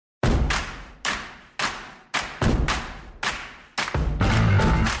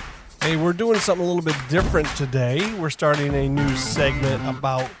Hey, we're doing something a little bit different today. We're starting a new segment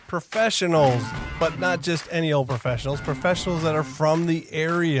about professionals, but not just any old professionals that are from the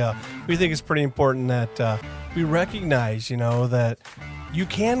area. We think it's pretty important that we recognize, that you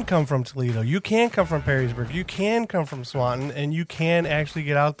can come from Toledo, you can come from Perrysburg, you can come from Swanton, and you can actually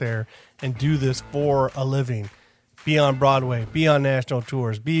get out there and do this for a living. Be on Broadway, be on national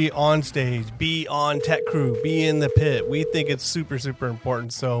tours, be on stage, be on Tech Crew, be in the pit. We think it's super, super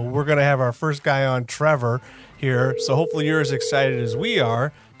important. So we're going to have our first guy on, Trevor, here. So hopefully you're as excited as we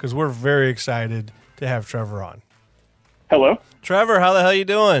are, because we're very excited to have Trevor on. Hello. Trevor, how the hell you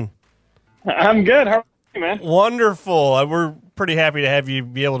doing? I'm good. How are you, man? Wonderful. We're pretty happy to have you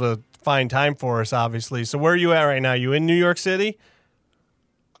be able to find time for us, obviously. So where are you at right now? You in New York City?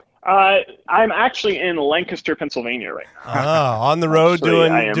 I'm actually in Lancaster, Pennsylvania right now. Oh, on the road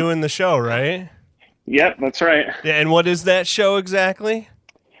doing the show, right? Yep, that's right. Yeah, and what is that show exactly?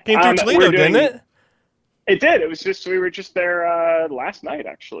 Came through Toledo, didn't it? It did. It was just we were just there last night,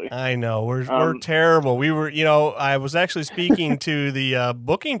 actually. I know we're terrible. We were, I was actually speaking to the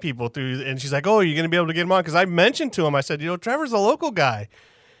booking people and she's like, "Oh, you're going to be able to get him on?" Because I mentioned to him, I said, Trevor's a local guy.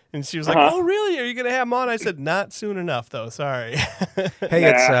 And she was like, "Oh, really? Are you going to have him on?" I said, "Not soon enough, though. Sorry."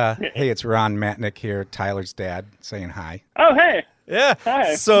 It's Ron Matnick here, Tyler's dad, saying hi. Oh, hey. Yeah.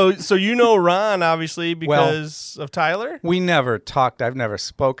 Hi. So you know Ron, obviously, because of Tyler? We never talked. I've never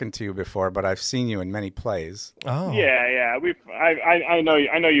spoken to you before, but I've seen you in many plays. Oh. Yeah. I know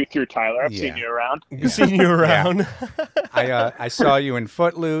you through Tyler. I've seen you around. Seen you around. I saw you in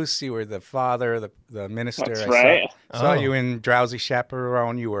Footloose. You were the father, the minister. That's right. Saw you in Drowsy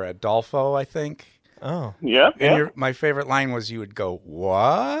Chaperone. You were Adolfo, I think. Oh. Yep. And my favorite line was you would go,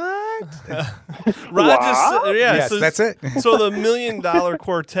 "What?" Yes, that's it. So the $1 Million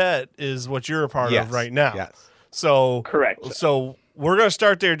Quartet is what you're a part of right now. Yes. So correct. So we're going to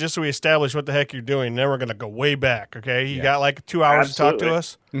start there just so we establish what the heck you're doing. And then we're going to go way back. Okay, you got like 2 hours Absolutely. to talk to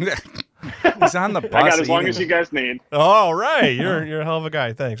us. He's on the bus. I got as long as you guys need. All right, you're a hell of a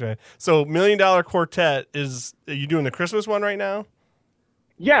guy. Thanks, man. So $1 Million Quartet are you doing the Christmas one right now?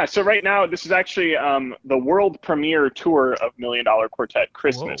 Yeah, so right now this is actually the world premiere tour of $1 Million Quartet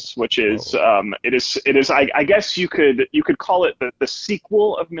Christmas, which is it is I guess you could call it the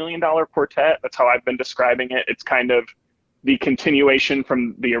sequel of $1 Million Quartet. That's how I've been describing it. It's kind of the continuation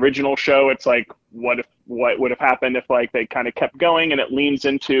from the original show. It's like what would have happened if like they kind of kept going, and it leans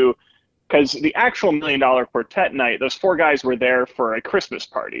into, because the actual $1 Million Quartet night, those 4 guys were there for a Christmas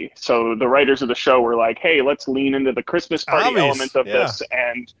party. So the writers of the show were like, "Hey, let's lean into the Christmas party element of this,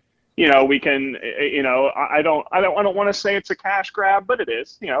 and we can, I don't want to say it's a cash grab, but it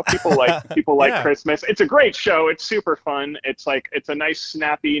is. People like Christmas. It's a great show. It's super fun. It's a nice,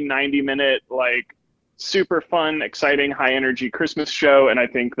 snappy 90-minute, like super fun, exciting, high energy Christmas show. And I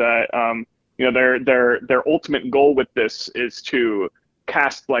think that their ultimate goal with this is to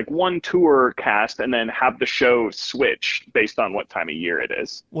cast like one tour cast and then have the show switch based on what time of year it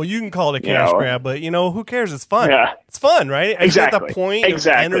is. Well, you can call it a cash grab, but who cares? It's fun. Yeah. It's fun, right? Exactly. The point of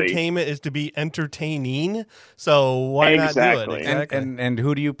entertainment is to be entertaining. So why not do it? Exactly. And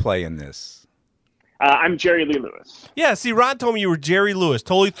who do you play in this? I'm Jerry Lee Lewis. Yeah, see, Rod told me you were Jerry Lewis.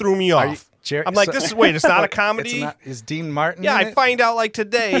 Totally threw me off. I'm like, it's not a comedy? Is Dean Martin Yeah, in I find out like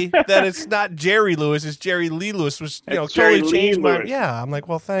today that it's not Jerry Lewis, it's Jerry Lee Lewis, which totally changed my... Yeah, I'm like,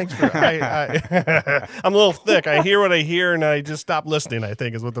 well, thanks for... I'm a little thick. I hear what I hear, and I just stop listening, I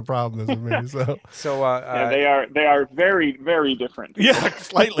think, is what the problem is with me. They are very, very different. Yeah,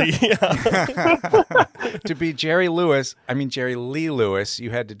 slightly, yeah. To be Jerry Lee Lewis,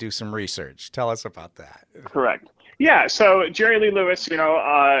 you had to do some research. Tell us about that. Correct. Yeah, so Jerry Lee Lewis,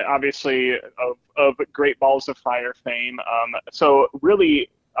 obviously of Great Balls of Fire fame. So really,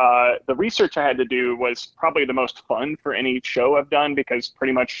 the research I had to do was probably the most fun for any show I've done, because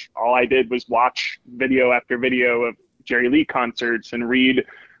pretty much all I did was watch video after video of Jerry Lee concerts and read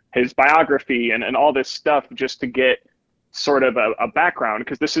his biography and all this stuff just to get sort of a background,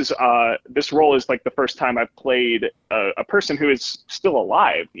 because this role is like the first time I've played a person who is still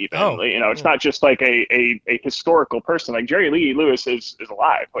alive even. It's not just like a historical person. Like Jerry Lee Lewis is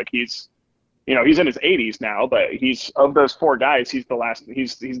alive. Like he's he's in his 80s now, but he's, of those 4 guys, he's the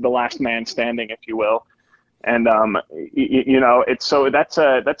last man standing, if you will. And it's, so that's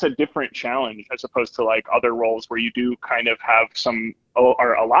a different challenge as opposed to like other roles where you do kind of have some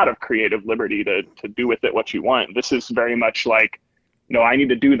or a lot of creative liberty to do with it what you want. This is very much like, I need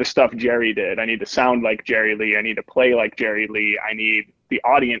to do the stuff Jerry did. I need to sound like Jerry Lee. I need to play like Jerry Lee. I need the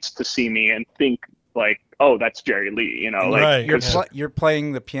audience to see me and think like, oh, that's Jerry Lee. Right. You're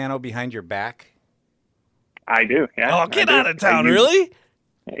playing the piano behind your back. I do. Yeah. Oh, get out of town! Really?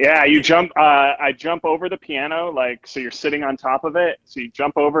 Yeah, you jump. I jump over the piano, like so. You're sitting on top of it. So you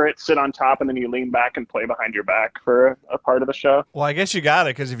jump over it, sit on top, and then you lean back and play behind your back for a part of the show. Well, I guess you got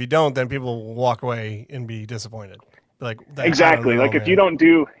it, because if you don't, then people will walk away and be disappointed. Like Exactly. know, Like if you don't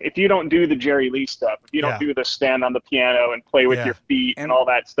do the Jerry Lee stuff, if you don't do the stand on the piano and play with your feet and all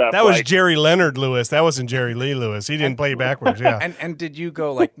that stuff. That was Jerry Leonard Lewis. That wasn't Jerry Lee Lewis. He didn't play backwards. Yeah. And did you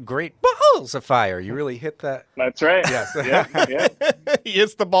go like great balls of fire? You really hit that. That's right. Yes. Yeah. He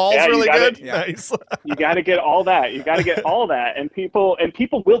hits the balls really good. Yeah. Nice. You got to get all that. You got to get all that, and people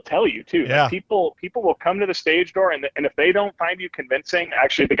will tell you too. Yeah. Like people will come to the stage door, and if they don't find you convincing,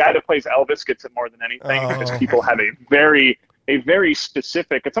 actually, the guy that plays Elvis gets it more than anything, because people have a very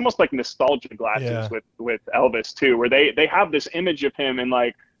specific. It's almost like nostalgia glasses with Elvis too, where they have this image of him, and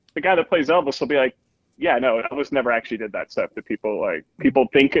like the guy that plays Elvis will be like, yeah, no, Elvis never actually did that stuff that people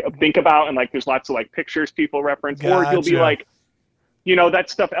think about, and like there's lots of like pictures people reference, or he'll be like, you know, that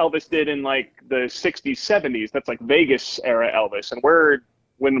stuff Elvis did in like the 60s, 70s. That's like Vegas era Elvis, and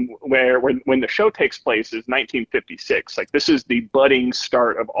when the show takes place is 1956. Like this is the budding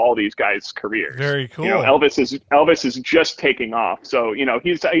start of all these guys' careers. Very cool. You know, Elvis is just taking off. So you know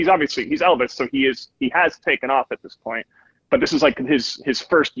he's obviously he's Elvis, so he has taken off at this point. But this is like his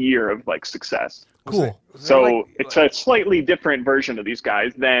first year of like success. Cool. So it's a slightly different version of these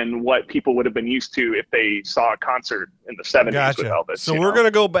guys than what people would have been used to if they saw a concert in the 70s with Elvis. So we're going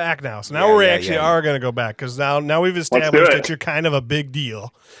to go back now. So now we are going to go back, because now we've established that you're kind of a big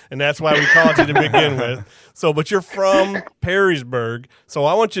deal, and that's why we called you to begin with. So, but you're from Perrysburg, so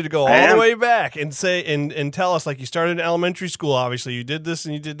I want you to go all the way back and say and tell us, like, you started in elementary school. Obviously, you did this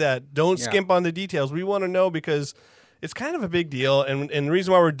and you did that. Don't skimp on the details. We want to know, because it's kind of a big deal, and the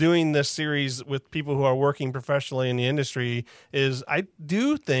reason why we're doing this series with people who are working professionally in the industry is I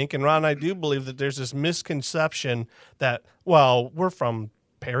do think, and Ron and I do believe, that there's this misconception that, well, we're from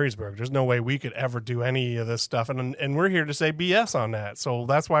Perrysburg, there's no way we could ever do any of this stuff, and we're here to say BS on that. So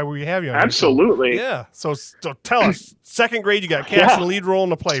that's why we have you on. Absolutely. Yeah. So tell us, second grade, you got cast in the lead role in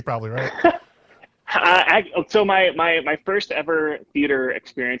the play, probably, right? So my first ever theater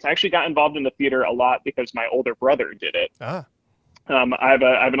experience, I actually got involved in the theater a lot because my older brother did it. I have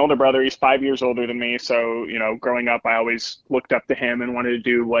an older brother. He's 5 years older than me. So, you know, growing up, I always looked up to him and wanted to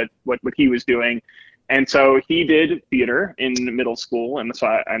do what he was doing. And so he did theater in middle school. And so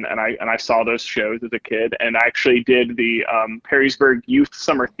I saw those shows as a kid, and I actually did the Perrysburg Youth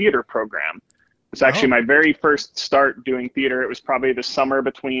Summer Theater Program. It was actually my very first start doing theater. It was probably the summer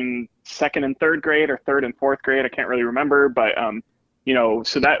between second and third grade, or third and fourth grade. I can't really remember, but you know,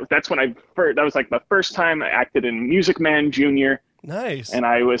 so that's when that was like the first time I acted in Music Man Junior. Nice. And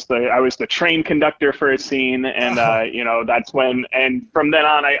I was the train conductor for a scene, and you know, that's when, and from then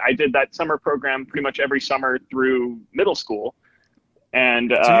on, I did that summer program pretty much every summer through middle school.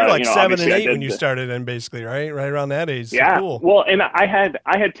 And so you're like 7 and 8 when you started started, and basically right around that age. Yeah. So cool. Well, and I had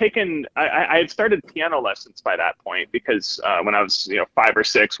started piano lessons by that point, because when I was 5 or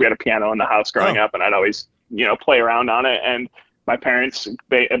 6, we had a piano in the house growing up, and I'd always play around on it. And my parents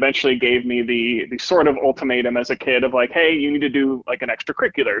eventually gave me the sort of ultimatum as a kid of like, hey, you need to do like an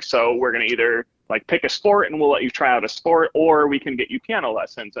extracurricular. So we're going to either like pick a sport and we'll let you try out a sport, or we can get you piano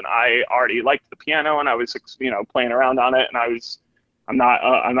lessons. And I already liked the piano, and I was playing around on it, and I'm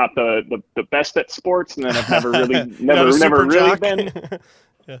not the best at sports, and then I've never really been.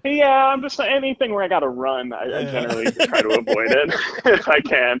 Yeah, I'm just anything where I got to run. I generally try to avoid it if I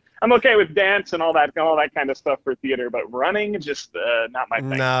can. I'm okay with dance and all that kind of stuff for theater, but running just not my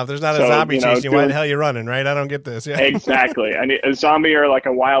thing. No, if there's not a zombie chasing you, why the hell are you running, right? I don't get this. Yeah. Exactly. I need a zombie or like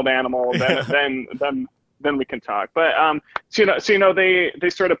a wild animal. Then we can talk. But they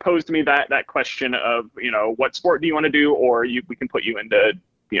sort of posed to me that question of what sport do you want to do, or we can put you into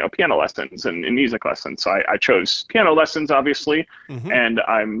piano lessons and music lessons. So I chose piano lessons, obviously, and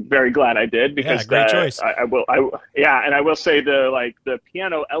I'm very glad I did, because great choice. I will say the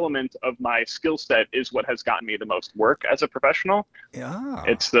piano element of my skill set is what has gotten me the most work as a professional. Yeah,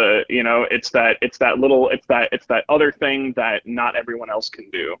 it's that other thing that not everyone else can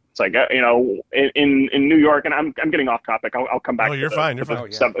do. It's like in New York, and I'm getting off topic. I'll come back. Oh, you're fine. You're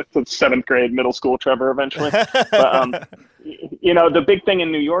fine. Seventh grade, middle school, Trevor, eventually. But the big thing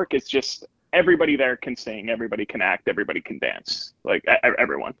in New York is just everybody there can sing, everybody can act, everybody can dance, like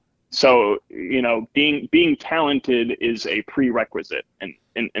everyone. So being talented is a prerequisite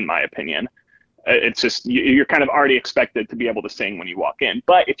in my opinion. It's just you're kind of already expected to be able to sing when you walk in.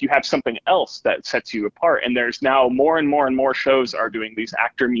 But if you have something else that sets you apart, and there's now more and more and more shows are doing these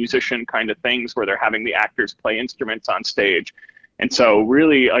actor musician kind of things where they're having the actors play instruments on stage. And so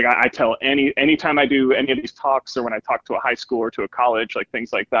really, like I tell anytime I do any of these talks or when I talk to a high school or to a college, like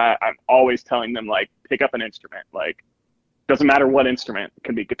things like that, I'm always telling them, like, pick up an instrument. Like, doesn't matter what instrument. It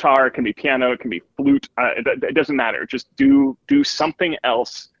can be guitar, it can be piano, it can be flute. It doesn't matter. Just do something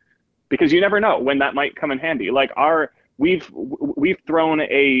else, because you never know when that might come in handy. Like we've thrown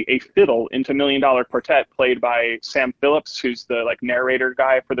a fiddle into $1 Million Quartet played by Sam Phillips, who's the like narrator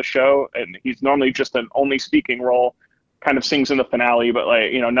guy for the show, and he's normally just an only speaking role. Kind of sings in the finale, but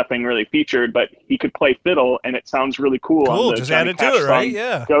like, you know, nothing really featured, but he could play fiddle and it sounds really cool. Cool, on the just Johnny add it to Cash it, right? song,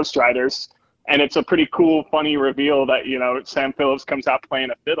 Yeah. Ghost Riders. And it's a pretty cool, funny reveal that, you know, Sam Phillips comes out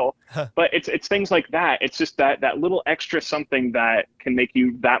playing a fiddle. But it's things like that. It's just that little extra something that can make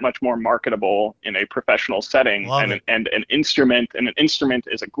you that much more marketable in a professional setting. And an instrument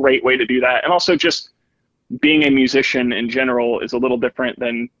is a great way to do that. And also just being a musician in general is a little different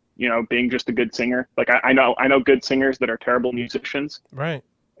than, you know, being just a good singer. Like I know good singers that are terrible musicians. Right.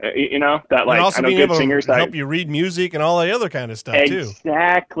 You know, that like, and also I know being good able singers to that help you read music and all the other kind of stuff too.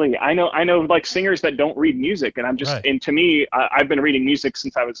 Exactly. I know like singers that don't read music, and I'm just, Right. and to me, I've been reading music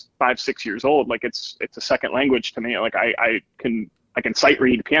since I was 5-6 years old. Like it's a second language to me. Like I can sight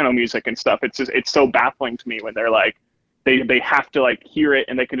read piano music and stuff. It's just, it's so baffling to me when they're like, they have to like hear it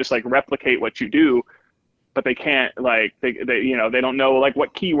and they can just like replicate what you do, but they can't, like, they you know, they don't know like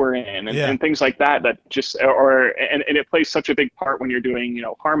what key we're in and things like that just, and it plays such a big part when you're doing, you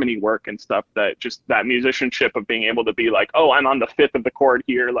know, harmony work and stuff, that just that musicianship of being able to be like, oh, I'm on the fifth of the chord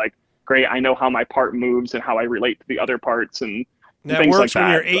here. Like, great. I know how my part moves and how I relate to the other parts and that things works like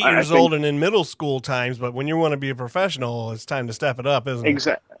when that. you're 8 years old and in middle school times, but when you want to be a professional, it's time to step it up, isn't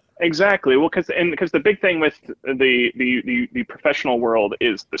it? Exactly. Well, because the big thing with the professional world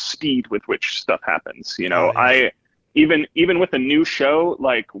is the speed with which stuff happens. You know, even with a new show,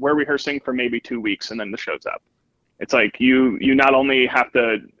 like we're rehearsing for maybe 2 weeks and then the show's up. It's like you not only have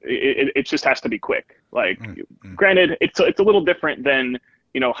to, it just has to be quick. Like, granted, it's a little different than,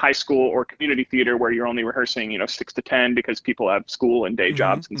 you know, high school or community theater where you're only rehearsing, you know, 6 to 10 because people have school and day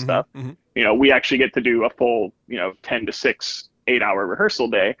jobs and stuff. You know, we actually get to do a full, you know, 10 to 6, 8-hour rehearsal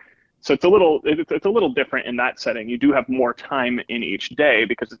day. So it's a little different in that setting. You do have more time in each day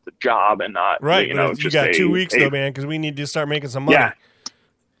because it's a job and not, right. You know, you just got 2 weeks though, man, because we need to start making some money. Yeah.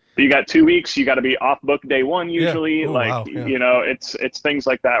 But you got 2 weeks. You got to be off book day one usually. Yeah. Oh, wow. Yeah. You know, it's things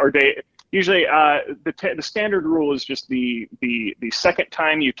like that. Or usually the standard rule is just the second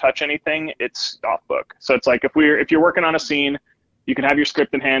time you touch anything, it's off book. So it's like if you're working on a scene, you can have your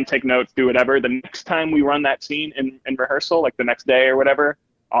script in hand, take notes, do whatever. The next time we run that scene in rehearsal, like the next day or whatever,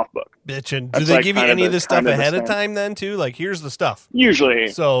 off book. Bitchin'. Do they give you any of this stuff ahead of time then too? Like, here's the stuff. Usually.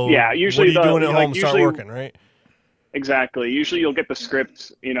 So yeah, usually what are you doing at home? Start working, right? Exactly. Usually you'll get the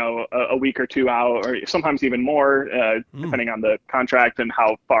script, you know, a week or two out, or sometimes even more, depending on the contract and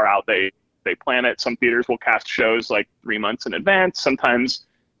how far out they plan it. Some theaters will cast shows like 3 months in advance. Sometimes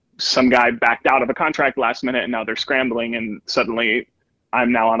some guy backed out of a contract last minute and now they're scrambling and suddenly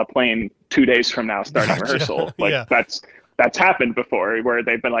I'm now on a plane 2 days from now starting rehearsal. Like that's happened before where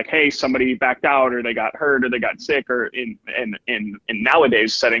they've been like, hey, somebody backed out or they got hurt or they got sick, or in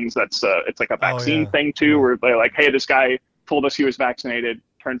nowadays settings, that's it's like a vaccine thing too, where they're like, hey, this guy told us he was vaccinated.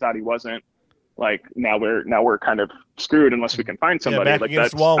 Turns out he wasn't. Like now we're kind of screwed unless we can find somebody. Back like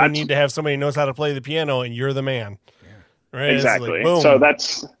against the wall, we need to have somebody who knows how to play the piano and you're the man. Yeah. Right? Exactly. Like, so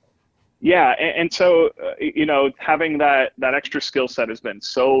that's, yeah. And so, you know, having that extra skill set has been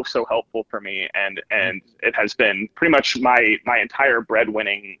so helpful for me. And it has been pretty much my entire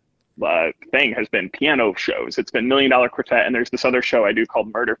breadwinning thing has been piano shows. It's been $1 Million Quartet. And there's this other show I do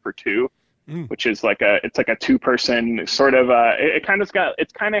called Murder for Two, which is like a 2-person sort of, it kind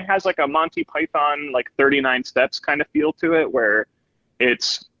of has like a Monty Python, like 39 steps kind of feel to it, where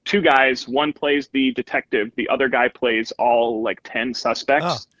it's 2 guys, one plays the detective, the other guy plays all like 10 suspects.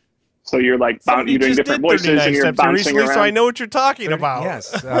 Oh. So you're like you're doing different voices and you're bouncing around. So I know what you're talking about.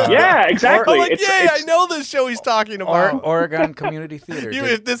 Yes. Yeah, exactly. I'm like, I know this show he's talking about. Oregon Community Theater.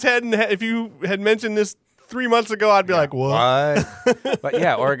 If you had mentioned this 3 months ago, I'd be like, what? But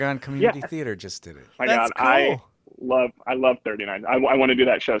yeah, Oregon Community Theater just did it. My That's God, cool. I love 39. I want to do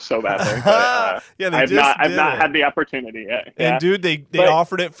that show so badly. But, I've not had the opportunity yet. And dude, they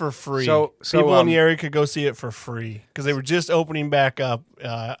offered it for free. So people in the area could go see it for free because they were just opening back up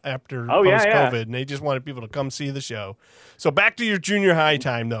after post-COVID, and they just wanted people to come see the show. So back to your junior high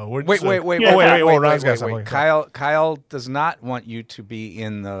time, though. Wait. Kyle does not want you to be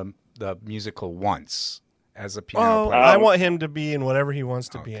in the musical once. As a piano player. I want him to be in whatever he wants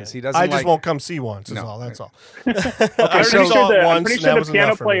to be in. He doesn't I just won't come see once. That's all. Okay, I'm pretty sure the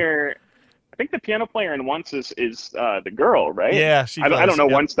piano player think the piano player in Once is the girl, right? Yeah, she I don't plays, know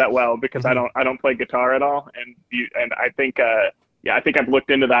yep. Once that well because Mhm. I don't play guitar at all, and I think yeah, I think I've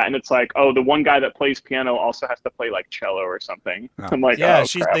looked into that, and it's like, oh, the one guy that plays piano also has to play like cello or something. Oh. I'm like, Yeah,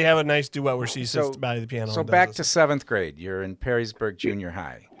 oh crap. they have a nice duet where she sits So- by the piano. So and does back this. to 7th grade. You're in Perrysburg Junior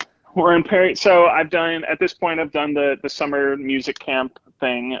High. We're in Perry. So I've done at this point. I've done the summer music camp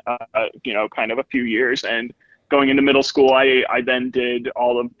thing. Kind of a few years, and going into middle school, I then did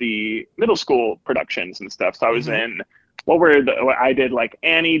all of the middle school productions and stuff. So I was in I did like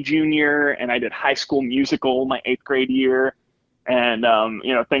Annie Junior, and I did High School Musical my 8th grade year, and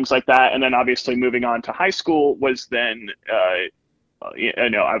things like that. And then obviously moving on to high school was then.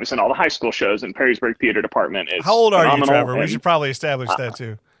 I was in all the high school shows, and Perrysburg Theater Department is How old are you, phenomenal, Trevor? We and should probably establish that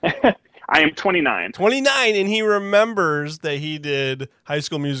too. I am 29. 29, and he remembers that he did High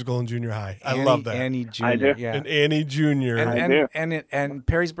School Musical in junior high. I love that. Annie Junior. I do. Yeah. And Annie Junior. I do. And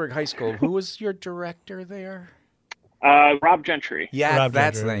Perrysburg High School. Who was your director there? Rob Gentry. Yeah, Rob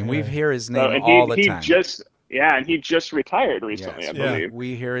that's Gentry, the name. yeah. We hear his So, name and all the he time. just retired recently, Yes, I believe.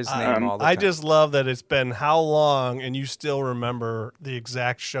 we hear his name all the time. I just love that it's been how long, and you still remember the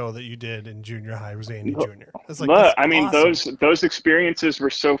exact show that you did in junior high was Annie Junior. It's like, Look, that's I mean, awesome. those experiences were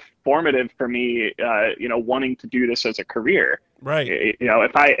so formative for me. Wanting to do this as a career. Right.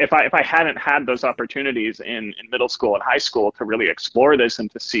 If I hadn't had those opportunities in middle school and high school to really explore this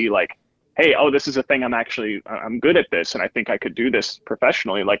and to see like, hey, this is a thing I'm good at this, and I think I could do this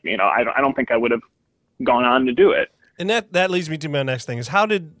professionally. Like, I don't think I would have gone on to do it. And that leads me to my next thing is how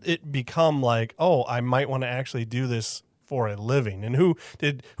did it become like, oh, I might want to actually do this for a living? And who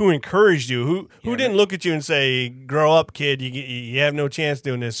encouraged you? Who didn't look at you and say, grow up, kid, you have no chance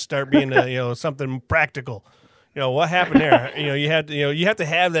doing this. Start being something practical. What happened there? You have to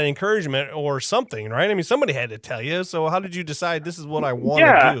have that encouragement or something, right? I mean, somebody had to tell you. So how did you decide this is what I want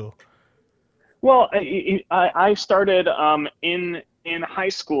to do? Well, I started in high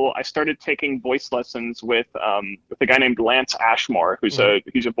school. I started taking voice lessons with a guy named Lance Ashmore, who's a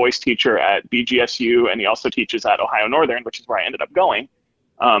voice teacher at BGSU, and he also teaches at Ohio Northern, which is where I ended up going.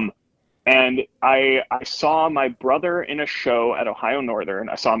 And I saw my brother in a show at Ohio Northern.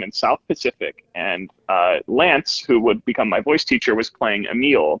 I saw him in South Pacific, and Lance, who would become my voice teacher, was playing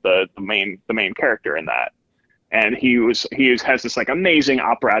Emil, the main character in that. And he has this like amazing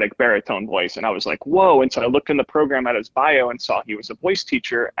operatic baritone voice, and I was like, whoa! And so I looked in the program at his bio and saw he was a voice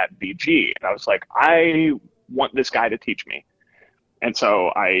teacher at BG, and I was like, I want this guy to teach me. And so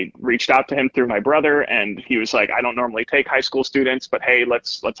I reached out to him through my brother, and he was like, I don't normally take high school students, but hey,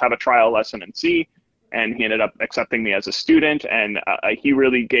 let's have a trial lesson and see. And he ended up accepting me as a student, and he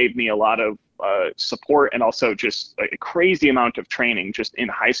really gave me a lot of support and also just a crazy amount of training just in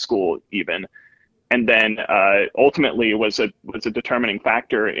high school even. And then ultimately was a determining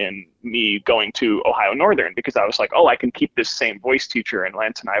factor in me going to Ohio Northern, because I was like, oh, I can keep this same voice teacher, and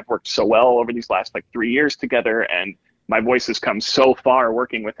Lance and I have worked so well over these last like 3 years together, and my voice has come so far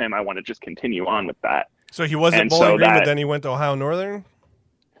working with him. I want to just continue on with that. So he wasn't Bowling Green, but then he went to Ohio Northern?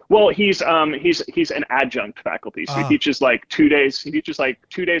 Well, he's an adjunct faculty, so he teaches like 2 days. He teaches like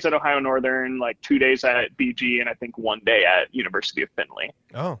 2 days at Ohio Northern, like 2 days at BG, and I think 1 day at University of Findlay.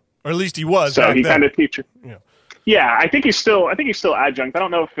 Oh. Or at least he was. So he kind of teacher. Yeah. Yeah, I think he's still adjunct. I don't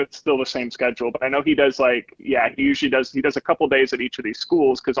know if it's still the same schedule, but I know he does he usually does a couple days at each of these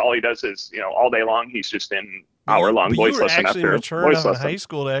schools, because all he does is, all day long he's just in hour-long voice lesson after you were actually mature voice enough in lesson. high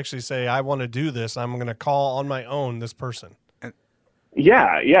school to actually say, I want to do this. I'm going to call on my own this person.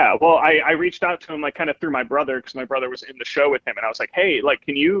 Yeah. Well, I reached out to him kind of through my brother, because my brother was in the show with him, and I was like, hey,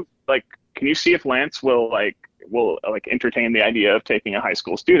 can you see if Lance will entertain the idea of taking a high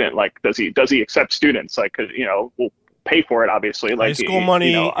school student? Like, does he accept students? Like, 'cause, we'll pay for it, obviously. Like, high school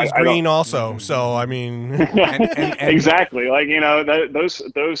money is green also. So, I mean, exactly. Like,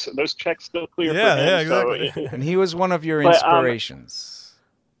 those checks still clear. Yeah, for him, yeah, exactly. And he was one of your inspirations.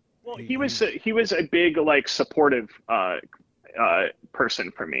 Well, he was a big supportive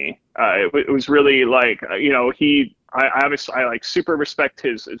person for me. It was really I super respect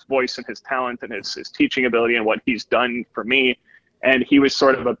his voice and his talent and his teaching ability and what he's done for me. And he was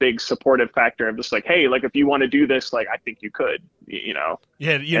sort of a big supportive factor of just like, hey, if you want to do this, I think you could, Yeah,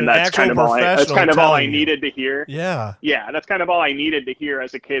 and that's kind of all I needed to hear. Yeah. Yeah, that's kind of all I needed to hear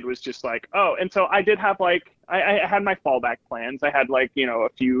as a kid, was just like, oh. And so I did have I had my fallback plans. I had a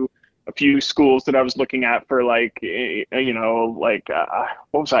few schools that I was looking at for what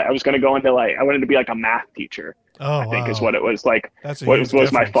was I? I was going to go into I wanted to be a math teacher. Oh, I think wow. is what it was like. That's what huge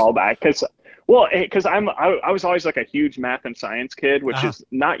was my difference. fallback, because I was always a huge math and science kid, which is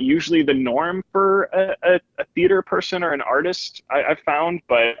not usually the norm for a theater person or an artist. I've found,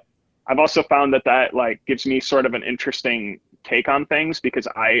 but I've also found that like gives me sort of an interesting take on things, because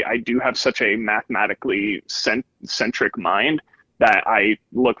I do have such a mathematically centric mind that I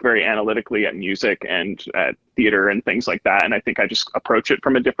look very analytically at music and at theater and things like that. And I think I just approach it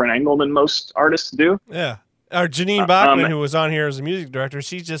from a different angle than most artists do. Yeah. Our Janine Bachman, who was on here as a music director,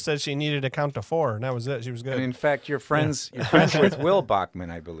 she just said she needed to count to 4, and that was it. She was good. And in fact, you're friends with Will Bachman,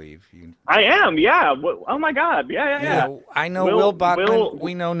 I believe. I am, yeah. Oh my God, yeah. I know Will Bachman.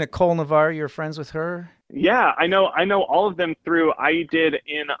 We know Nicole Navarre. You're friends with her. Yeah, I know all of them through. I did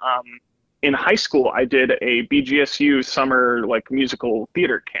in high school. I did a BGSU summer like musical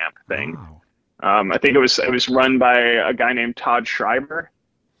theater camp thing. Wow. I think it was run by a guy named Todd Schreiber.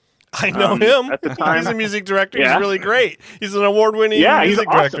 I know him at the time. He's a music director. Yeah. He's really great. He's an award-winning music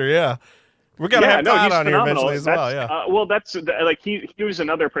director. Yeah. We're gonna have Todd on here eventually as well. Yeah. Well, that's like he was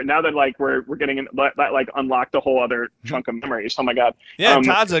another. Now that like we're getting in, that like unlocked a whole other chunk of memories. Oh my God. Yeah,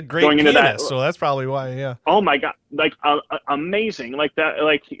 Todd's a great pianist, so that's probably why. Yeah. Oh my God, like amazing. Like that.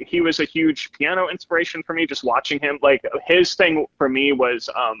 Like he was a huge piano inspiration for me. Just watching him. Like his thing for me was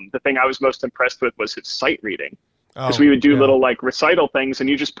the thing I was most impressed with was his sight reading. Because we would do little like recital things, and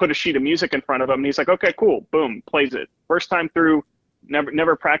you just put a sheet of music in front of him, and he's like, "Okay, cool, boom, plays it first time through,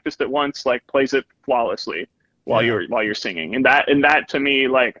 never practiced it once, like plays it flawlessly while you're singing." And that to me,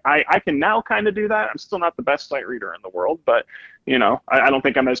 like I can now kind of do that. I'm still not the best sight reader in the world, but I don't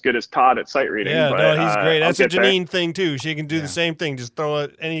think I'm as good as Todd at sight reading. Yeah, but, no, he's great. That's a Janine thing too. She can do the same thing. Just throw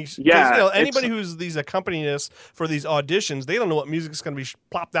it anybody who's these accompanists for these auditions, they don't know what music's going to be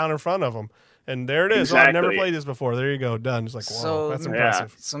plopped down in front of them. And there it is. Exactly. Oh, I've never played this before. There you go. Done. It's like, wow, that's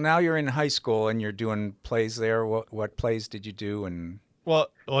impressive. So now you're in high school and you're doing plays there. What plays did you do? And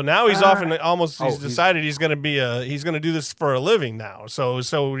well, now he's off and he's decided he's going to do this for a living now. So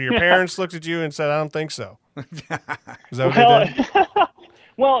your parents looked at you and said, "I don't think so." Is that what they did?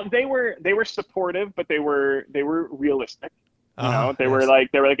 Well, they were supportive, but they were realistic. They were like,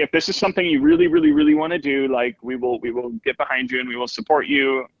 if this is something you really, really, really want to do, like we will get behind you and we will support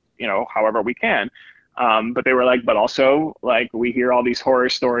you. However we can. But they were like, but also like we hear all these horror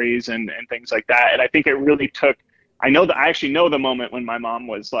stories and things like that. And I think it really took, I actually know the moment when my mom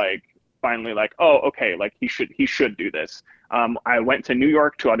was like, finally like, oh, okay, like he should do this. I went to New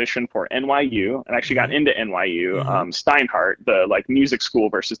York to audition for NYU and actually got into NYU, Steinhardt, the like music school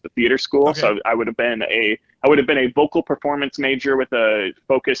versus the theater school. Okay. So I would have been a vocal performance major with a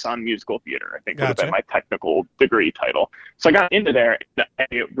focus on musical theater. I think would have been my technical degree title. So I got into there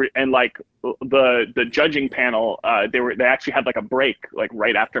and like the judging panel, they actually had like a break, like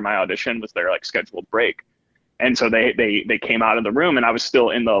right after my audition was their like scheduled break. And so they came out of the room and I was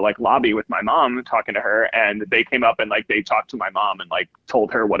still in the like lobby with my mom talking to her, and they came up and like they talked to my mom and like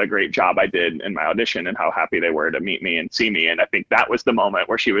told her what a great job I did in my audition and how happy they were to meet me and see me. And I think that was the moment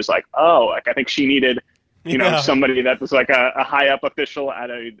where she was like, oh, like I think she needed, somebody that was like a high up official at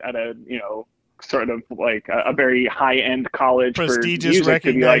a sort of like a very high end college, prestigious, for music,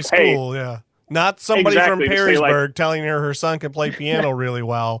 recognized to be like, school. hey, yeah. Not somebody from exactly, Perrysburg telling her son can play piano really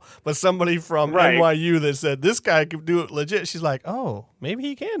well, but somebody from NYU that said this guy could do it legit. She's like, oh, maybe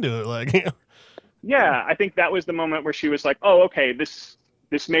he can do it. Like, yeah, I think that was the moment where she was like, oh, okay, this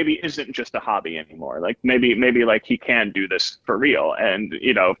maybe isn't just a hobby anymore. Like maybe like he can do this for real. And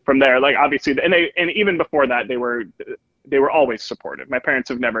from there, like obviously, and even before that, they were always supportive. My parents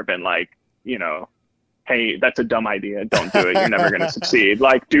have never been like, hey, that's a dumb idea. Don't do it. You're never going to succeed.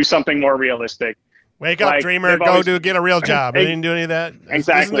 Like, do something more realistic. Wake up, dreamer. Get a real job. They didn't do any of that.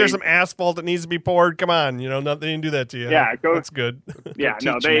 Exactly. Isn't there some asphalt that needs to be poured? Come on. They didn't do that to you. Yeah. That's good. Yeah.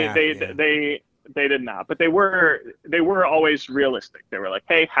 No, they did not. But they were always realistic. They were like,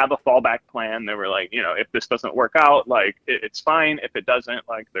 hey, have a fallback plan. They were like, if this doesn't work out, like, it's fine. If it doesn't,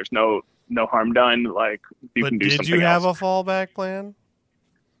 like, there's no harm done. Like, you can do something else. Did you have a fallback plan?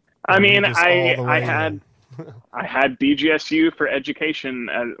 I mean, I had BGSU for education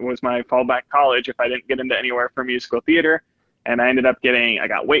as was my fallback college if I didn't get into anywhere for musical theater. And I ended up I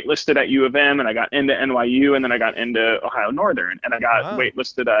got waitlisted at U of M, and I got into NYU, and then I got into Ohio Northern, and I got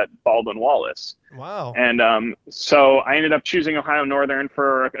waitlisted at Baldwin Wallace. Wow. And so I ended up choosing Ohio Northern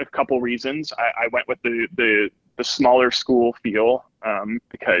for a couple reasons. I went with the smaller school feel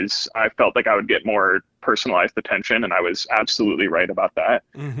because I felt like I would get more personalized attention, and I was absolutely right about that.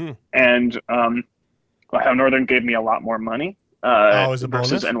 Mm-hmm. And Ohio Northern gave me a lot more money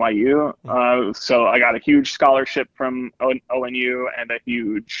versus NYU. So I got a huge scholarship from ONU and a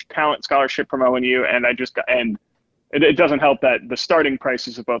huge talent scholarship from ONU, and it doesn't help that the starting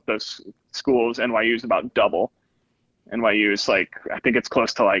prices of both those schools, NYU is about double. NYU is like, I think it's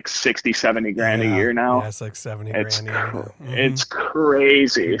close to like 60, 70 grand a year now. Yeah, it's like 70 grand a year now. It's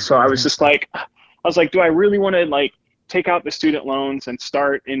crazy. So I was just like, do I really want to like take out the student loans and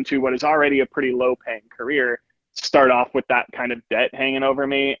start into what is already a pretty low paying career, start off with that kind of debt hanging over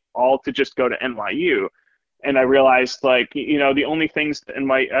me, all to just go to NYU? And I realized, like, you know, the only things that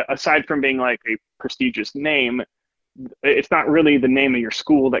aside from being like a prestigious name, it's not really the name of your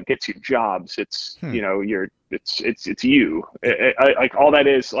school that gets you jobs. It's you know, it's you. Like all that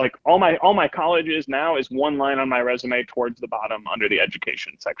is, like all my colleges now is one line on my resume towards the bottom under the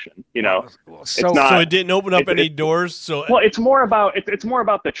education section. You know, so it didn't open up any doors. So well, it's more about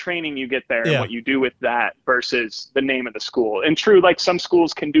the training you get there and what you do with that versus the name of the school. And true, like some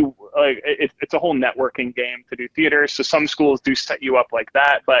schools can do like it's a whole networking game to do theater. So some schools do set you up like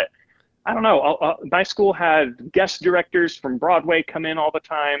that, but I don't know. My school had guest directors from Broadway come in all the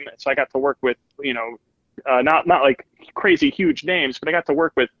time, so I got to work with, you know, not like crazy huge names, but I got to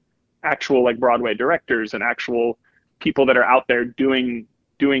work with actual like Broadway directors and actual people that are out there doing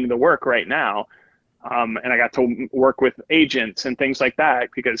the work right now. And I got to work with agents and things like that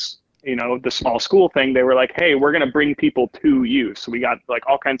because, you know, the small school thing, they were like, hey, we're going to bring people to you. So we got like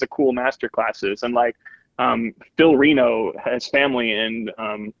all kinds of cool master classes, and like Phil Reno has family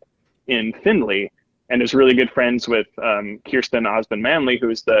in Findlay and is really good friends with Kirsten Osmond-Manley, who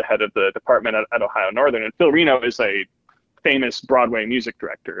is the head of the department at Ohio Northern. And Phil Reno is a famous Broadway music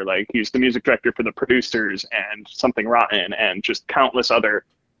director. Like he's the music director for The Producers and Something Rotten and just countless other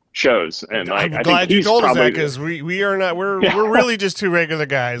shows. And like, I'm glad you told us that, because we are not, we're really just two regular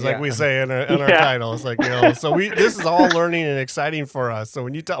guys, like we say in our title. It's like, you know, so this is all learning and exciting for us. So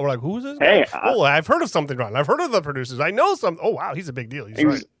when you talk, we're like, who's this guy? Oh, I've heard of Something Rotten. I've heard of The Producers. I know some. Oh wow, he's a big deal. He's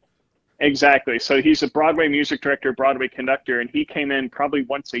right. Exactly. So he's a Broadway music director, Broadway conductor, and he came in probably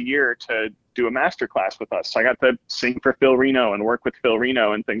once a year to do a master class with us. So I got to sing for Phil Reno and work with Phil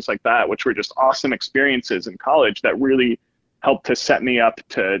Reno and things like that, which were just awesome experiences in college that really helped to set me up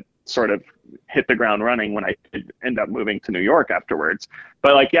to sort of hit the ground running when I did end up moving to New York afterwards.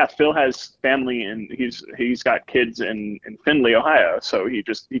 But like, yeah, Phil has family and he's got kids in Findlay, Ohio. So he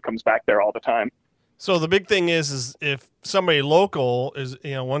comes back there all the time. So the big thing is if somebody local is,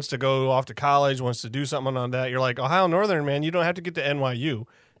 you know, wants to go off to college, wants to do something on that, you're like, Ohio Northern, man, you don't have to get to NYU.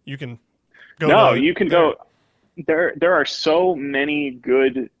 You can go. No, you can go. There are so many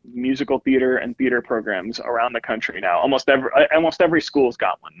good musical theater and theater programs around the country now. Almost every school's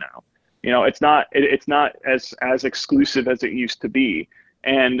got one now. You know, it's not as exclusive as it used to be.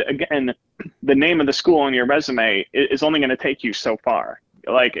 And again, the name of the school on your resume is only going to take you so far.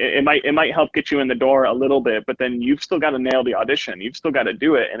 Like it might help get you in the door a little bit, but then you've still got to nail the audition. You've still got to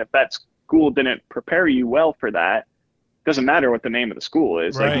do it. And if that school didn't prepare you well for that, it doesn't matter what the name of the school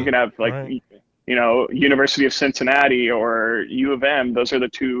is. Right. Like you can have like, you know, University of Cincinnati or U of M. Those are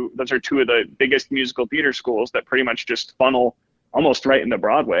two of the biggest musical theater schools that pretty much just funnel almost right into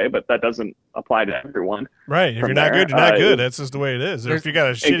Broadway, but that doesn't apply to everyone. Right. If you're not good, you're not good. That's just the way it is. Or if you got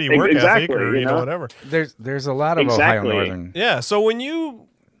a shitty work ethic or, you know, whatever. There's a lot of Ohio Northern. Yeah. So when you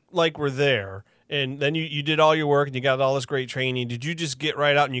were there and then you did all your work and you got all this great training, did you just get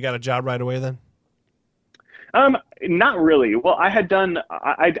right out and you got a job right away then? Not really. Well, I had done,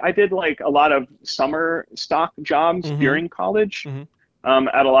 I did like a lot of summer stock jobs during college.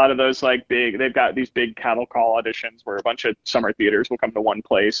 At a lot of those like they've got these big cattle call auditions where a bunch of summer theaters will come to one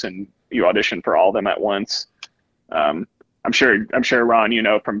place and you audition for all of them at once. I'm sure Ron, you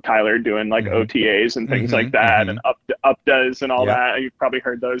know, from Tyler doing like OTAs and things like that, and up does and all that. You've probably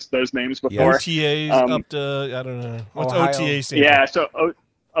heard those names before. OTAs, up to, I don't know. What's Ohio. OTA stand? Yeah, so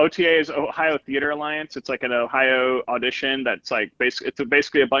OTA is Ohio Theater Alliance. It's like an Ohio audition that's like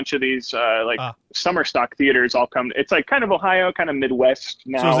basically a bunch of these summer stock theaters all come. It's like kind of Ohio, kind of Midwest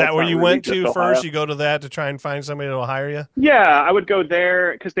now. So is that where you went to first? You go to that to try and find somebody that will hire you? Yeah, I would go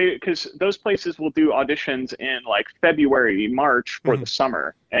there because those places will do auditions in like February, March for the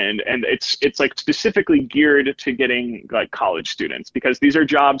summer, and it's like specifically geared to getting like college students because these are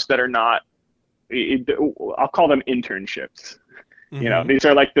jobs that are not. I'll call them internships. You know, these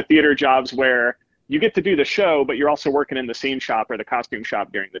are like the theater jobs where you get to do the show, but you're also working in the scene shop or the costume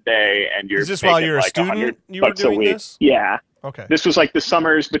shop during the day, and you're. Is this while you're like a student? You were doing this? Yeah. Okay. This was like the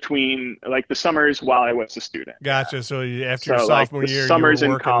summers while I was a student. Gotcha. So after your sophomore year, summers you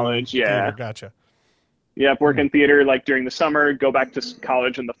were in college. Yeah. Theater. Gotcha. Yeah, work in theater like during the summer, go back to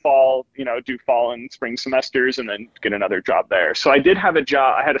college in the fall. You know, do fall and spring semesters, and then get another job there. So I did have a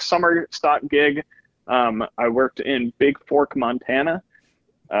job. I had a summer stock gig. I worked in Big Fork, Montana.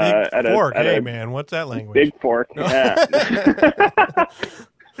 Big Fork, man, what's that language? Big Fork, yeah.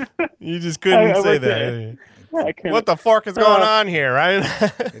 You just couldn't say that. I can, What the fork is going on here, right?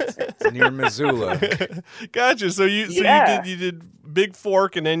 It's near Missoula. Gotcha. So you Yeah. you did Big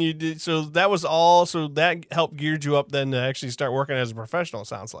Fork, and then you did. So that was all. So that helped geared you up then to actually start working as a professional. It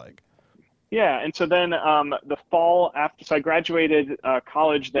sounds like. Yeah, and so then the fall after, so I graduated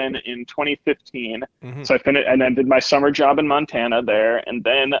college then in 2015. Mm-hmm. So I finished and then did my summer job in Montana there, and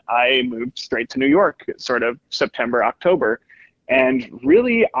then I moved straight to New York, sort of September, October, and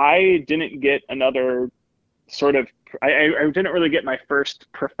really I didn't get another sort of I didn't really get my first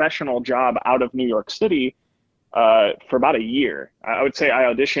professional job out of New York City for about a year. I would say I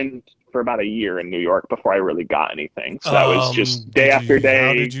auditioned for about a year in New York before I really got anything. So that was just day after day.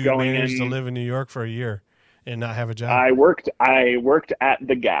 How did you going manage in. to live in New York for a year and not have a job? I worked at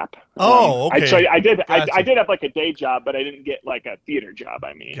the Gap. Oh, okay. So I did Gotcha. I did have like a day job, but I didn't get like a theater job.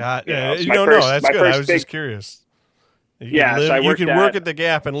 I mean, God, you know, yeah, so my no, first- that's my good. I first was big- just curious. You Yeah, could so I you worked could work at- at the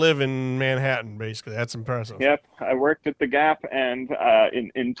Gap and live in Manhattan, basically. That's impressive. Yep, I worked at the Gap, and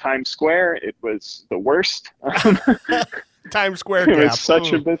in Times Square, it was the worst. Times Square It Gap. was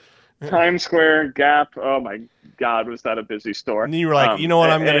such Ooh. a bit. Times Square Gap. Oh my God, was that a busy store? And you were like, you know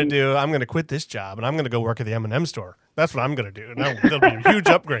what I'm going to and- do? I'm going to quit this job and I'm going to go work at the M&M store. That's what I'm going to do. And that'll be a huge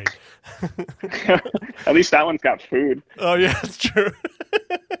upgrade. At least that one's got food. Oh, yeah, that's true.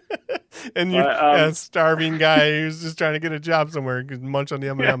 And you, a starving guy who's just trying to get a job somewhere, could munch on the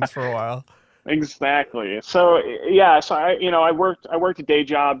M&Ms for a while. Exactly. So yeah, so I worked day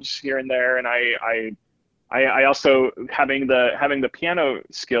jobs here and there, and I also having the piano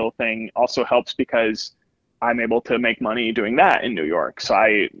skill thing also helps because I'm able to make money doing that in New York.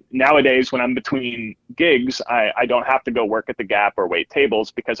 So nowadays when I'm between gigs, I don't have to go work at the Gap or wait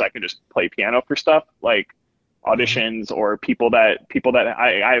tables because I can just play piano for stuff like auditions or people that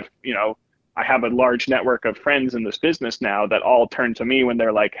I have a large network of friends in this business now that all turn to me when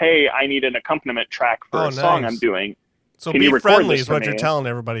they're like, hey, I need an accompaniment track for a song I'm doing. So Can you be record friendly this is for what me? you're telling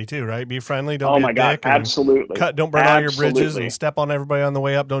everybody too, right? Be friendly. Don't Oh be my a God, dick. And absolutely. don't burn all your bridges Absolutely. and step on everybody on the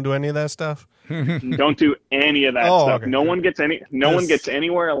way up. Don't do any of that stuff. Don't do any of that stuff. Okay, No good. one gets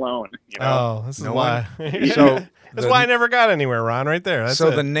anywhere alone. You know? Oh, this is No why. So That's why I never got anywhere, Ron. Right there. That's so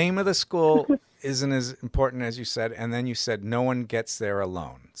it. the name of the school isn't as important as you said, and then you said no one gets there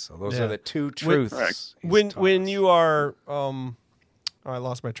alone. So those Yeah. are the two truths. Correct. he's when taught when us. you are I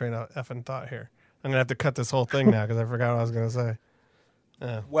lost my train of effing thought here. I'm gonna have to cut this whole thing now because I forgot what I was gonna say.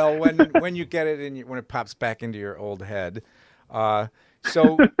 well, when you get it in when it pops back into your old head,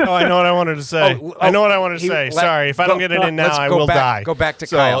 so Oh, I know what I wanted to say. I know what I wanted to say. Sorry, if I don't get it in now, let's I go will back- die. Go back to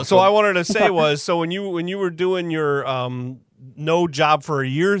So, Kyle. so I wanted to say was so when you were doing your no job for a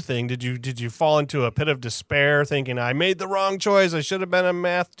year thing, did you fall into a pit of despair, thinking I made the wrong choice? I should have been a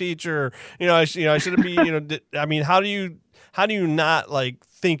math teacher. I should have been. I mean, how do you not like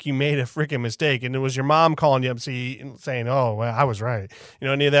think you made a freaking mistake? And it was your mom calling you up, saying, "Oh, well, I was right."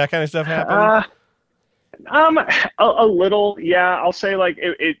 Any of that kind of stuff happen? A little, yeah. I'll say like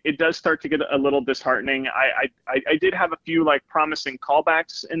it does start to get a little disheartening. I did have a few like promising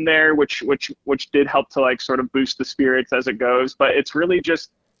callbacks in there, which did help to like sort of boost the spirits as it goes. But it's really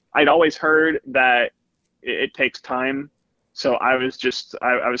just I'd always heard that it takes time. So I was just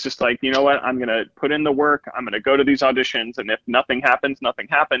like, you know what? I'm gonna put in the work. I'm gonna go to these auditions, and if nothing happens, nothing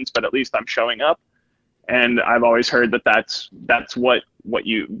happens. But at least I'm showing up. And I've always heard that that's what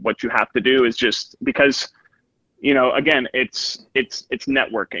you have to do is just because, again, it's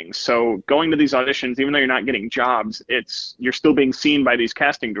networking. So going to these auditions, even though you're not getting jobs, you're still being seen by these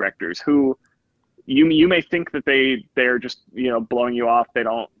casting directors who you may think that they're just blowing you off. They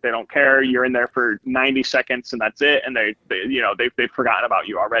don't care. You're in there for 90 seconds and that's it. And they've forgotten about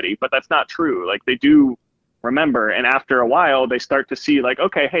you already. But that's not true. Like they do remember. And after a while, they start to see like,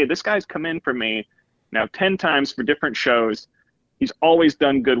 okay, hey, this guy's come in for me now 10 times for different shows. He's always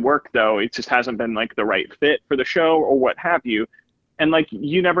done good work, though. It just hasn't been like the right fit for the show or what have you. And like,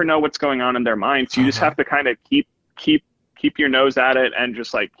 you never know what's going on in their minds. So you just have to kind of keep your nose at it and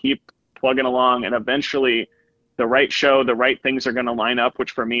just like keep plugging along. And eventually the right show, the right things are going to line up,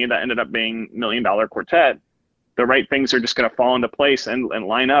 which for me, that ended up being $1 Million Quartet. The right things are just going to fall into place and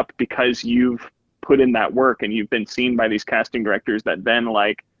line up because you've put in that work and you've been seen by these casting directors that then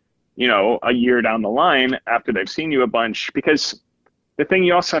like, a year down the line after they've seen you a bunch, because the thing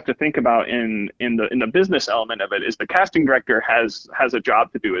you also have to think about in the business element of it is the casting director has a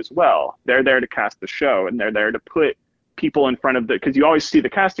job to do as well. They're there to cast the show and they're there to put people in front of because you always see the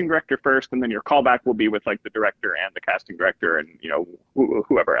casting director first and then your callback will be with like the director and the casting director and,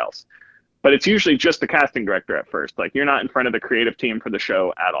 whoever else. But it's usually just the casting director at first. Like you're not in front of the creative team for the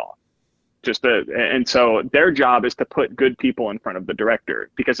show at all. And so their job is to put good people in front of the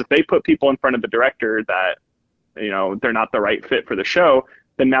director, because if they put people in front of the director that they're not the right fit for the show,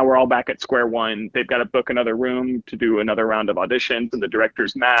 then now we're all back at square one. They've got to book another room to do another round of auditions, and the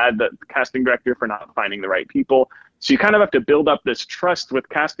director's mad, the casting director, for not finding the right people. So you kind of have to build up this trust with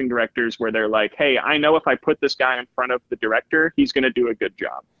casting directors where they're like, hey, I know if I put this guy in front of the director, he's going to do a good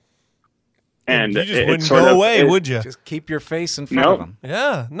job. And you just wouldn't go away, would you? Just keep your face in front of them.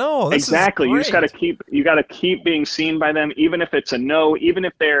 Yeah, no, this exactly. is You great. just got to keep being seen by them, even if it's a no, even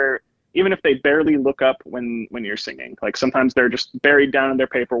if they barely look up when you're singing. Like sometimes they're just buried down in their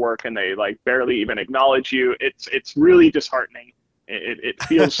paperwork and they like barely even acknowledge you. It's really disheartening. It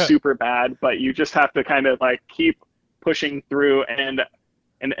feels super bad, but you just have to kind of like keep pushing through and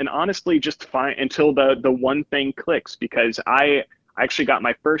honestly just find until the one thing clicks, because I actually got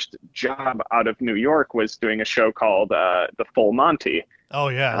my first job out of New York was doing a show called The Full Monty. Oh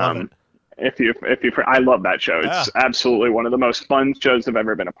yeah, I love it. I love that show. It's absolutely one of the most fun shows I've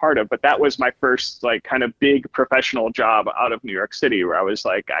ever been a part of. But that was my first like kind of big professional job out of New York City, where I was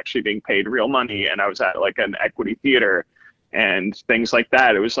like actually being paid real money, and I was at like an equity theater and things like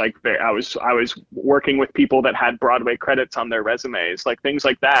that. It was like I was working with people that had Broadway credits on their resumes, like things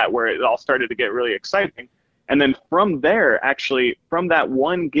like that, where it all started to get really exciting. And then from there, actually, from that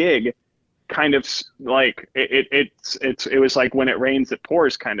one gig, kind of like it was like when it rains, it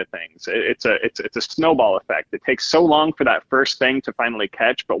pours kind of things. It's a snowball effect. It takes so long for that first thing to finally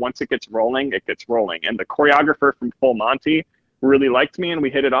catch, but once it gets rolling, it gets rolling. And the choreographer from Full Monty really liked me, and we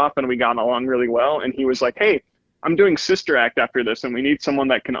hit it off, and we got along really well. And he was like, "Hey, I'm doing Sister Act after this, and we need someone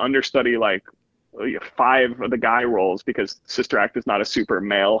that can understudy like 5 of the guy roles, because Sister Act is not a super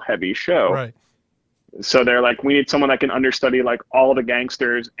male heavy show." Right. So they're like, we need someone that can understudy like all the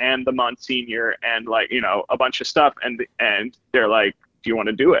gangsters and the Monsignor and like, a bunch of stuff. And they're like, do you want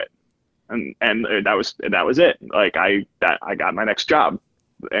to do it? And that was it. Like I got my next job,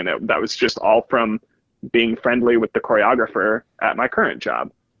 and that was just all from being friendly with the choreographer at my current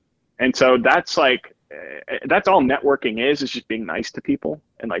job. And so that's all networking is just being nice to people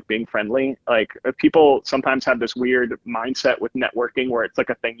and like being friendly. Like people sometimes have this weird mindset with networking where it's like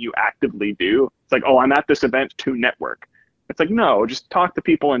a thing you actively do. It's like, oh, I'm at this event to network. It's like, no, just talk to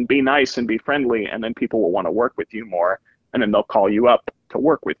people and be nice and be friendly, and then people will want to work with you more, and then they'll call you up to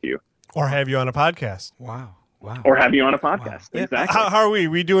work with you. Or have you on a podcast. Wow. Or have you on a podcast. Wow. Exactly. How are we?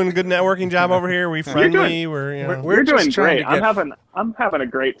 We doing a good networking job over here? Are we friendly? We're doing great. I'm having a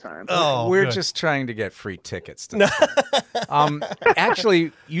great time. Oh, we're good. just trying to get free tickets to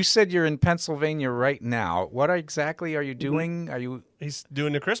actually, you said you're in Pennsylvania right now. What exactly are you doing? Are you? He's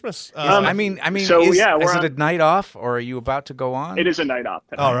doing the Christmas. I mean, so, is it a night off, or are you about to go on? It is a night off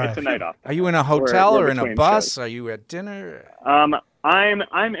tonight. All right. It's a night off. Are you in a hotel or in a between bus? shows. Are you at dinner? I'm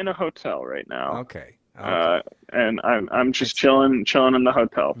in a hotel right now. Okay. And I'm just chilling in the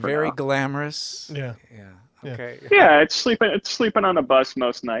hotel. Very now. glamorous. Yeah. Okay. Yeah, it's sleeping on a bus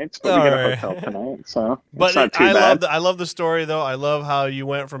most nights, but we get a hotel tonight, so it's not too bad. I love the story though. I love how you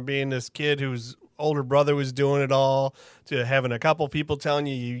went from being this kid whose older brother was doing it all to having a couple people telling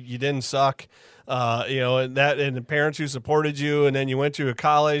you didn't suck, and the parents who supported you, and then you went to a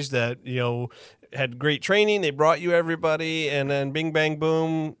college that had great training. They brought you everybody, and then bing bang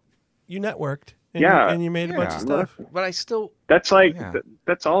boom, you networked. And you made a bunch of stuff. But I still... That's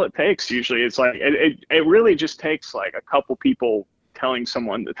that's all it takes usually. It's like, it really just takes like a couple people telling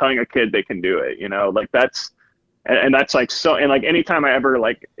a kid they can do it, like that's like, so, and like anytime I ever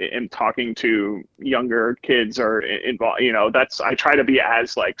like am talking to younger kids or involved, I try to be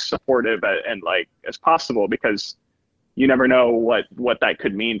as like supportive and like as possible, because you never know what that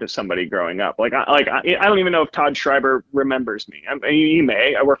could mean to somebody growing up. I don't even know if Todd Schreiber remembers me. I mean, he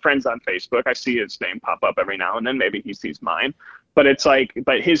may. We're friends on Facebook. I see his name pop up every now and then. Maybe he sees mine. But it's like,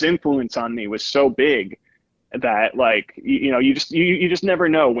 but his influence on me was so big that like, you just never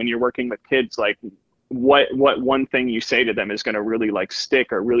know when you're working with kids, like what one thing you say to them is going to really like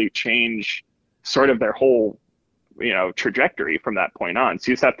stick or really change sort of their whole, trajectory from that point on.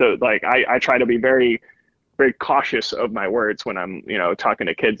 So you just have to like, I try to be very, very cautious of my words when I'm, talking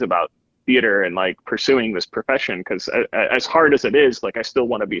to kids about theater and like pursuing this profession, because as hard as it is, like I still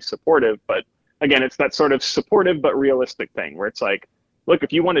want to be supportive. But again, it's that sort of supportive but realistic thing where it's like, look,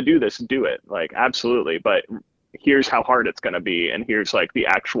 if you want to do this, do it. Like, absolutely. But here's how hard it's going to be. And here's like the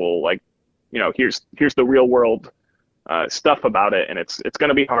actual, like, here's the real world stuff about it. And it's going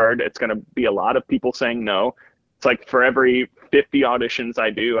to be hard. It's going to be a lot of people saying no. It's like for every 50 auditions I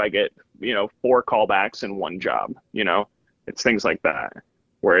do, I get 4 callbacks and 1 job. It's things like that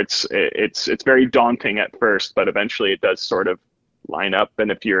where it's very daunting at first, but eventually it does sort of line up. And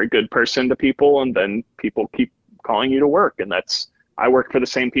if you're a good person to people, and then people keep calling you to work, and I work for the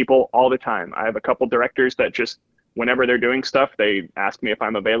same people all the time. I have a couple directors that just, whenever they're doing stuff, they ask me if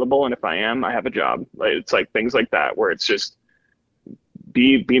I'm available, and if I am, I have a job. Like, it's like things like that where it's just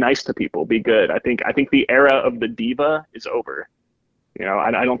be nice to people, be good. I think the era of the diva is over. You know,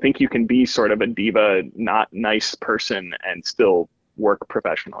 I don't think you can be sort of a diva, not nice person and still work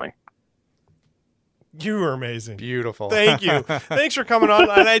professionally. You were amazing. Beautiful. Thank you. Thanks for coming on.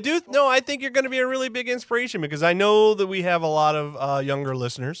 And I think you're going to be a really big inspiration, because I know that we have a lot of younger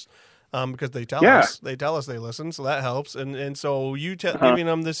listeners, because they tell us they listen. So that helps. And so you giving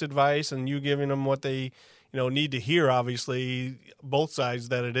them this advice and you giving them what they, need to hear, obviously both sides,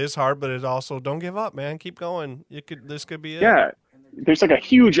 that it is hard, but it also, don't give up, man. Keep going. This could be it. Yeah. There's like a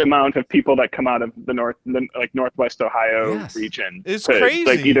huge amount of people that come out of the Northwest Ohio region. It's crazy.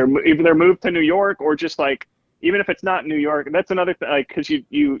 Like either move to New York, or just like, even if it's not New York, that's another thing. Like, because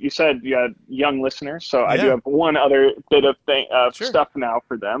you said you had young listeners, so I do have one other bit of stuff now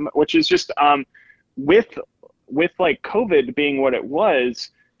for them, which is just with like COVID being what it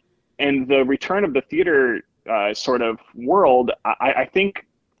was, and the return of the theater sort of world. I think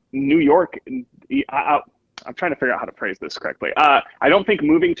New York. I'm trying to figure out how to phrase this correctly. I don't think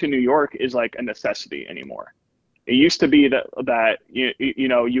moving to New York is like a necessity anymore. It used to be that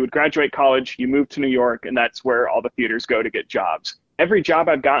you would graduate college, you move to New York, and that's where all the theaters go to get jobs. Every job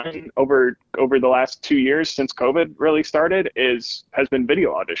I've gotten over the last 2 years since COVID really started has been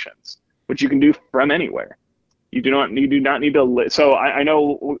video auditions, which you can do from anywhere. You do not need to. So I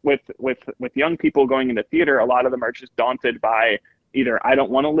know with young people going into theater, a lot of them are just daunted by either, I don't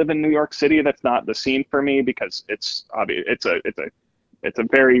want to live in New York City, that's not the scene for me, because it's obvious, it's a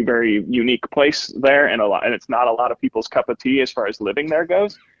very, very unique place there, and it's not a lot of people's cup of tea as far as living there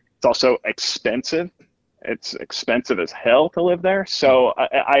goes. It's also expensive. It's expensive as hell to live there. So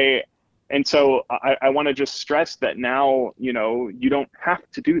I want to just stress that now, you don't have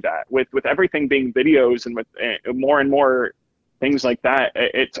to do that with everything being videos, and with more and more things like that.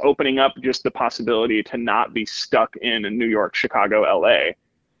 It's opening up just the possibility to not be stuck in New York, Chicago, LA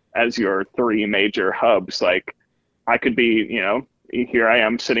as your three major hubs. Like, I could be, here I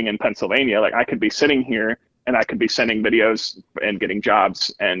am sitting in Pennsylvania. Like, I could be sitting here and I could be sending videos and getting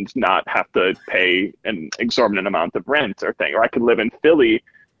jobs and not have to pay an exorbitant amount of rent or thing. Or I could live in Philly,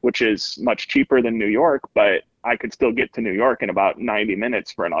 which is much cheaper than New York, but I could still get to New York in about 90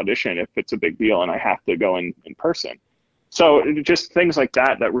 minutes for an audition if it's a big deal and I have to go in person. So just things like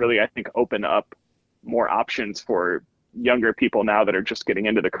that really, I think, open up more options for younger people now that are just getting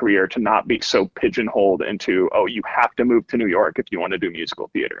into the career, to not be so pigeonholed into, oh, you have to move to New York if you want to do musical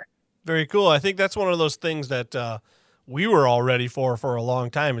theater. Very cool. I think that's one of those things that we were all ready for a long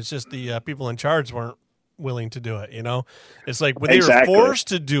time. It's just the people in charge weren't willing to do it, It's like when they were forced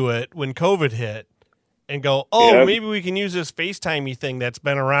to do it when COVID hit, and go, maybe we can use this FaceTime-y thing that's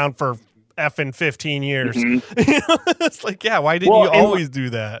been around for effing 15 years. Mm-hmm. It's like, why didn't you always do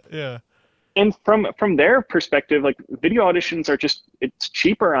that? Yeah. And from their perspective, like, video auditions are it's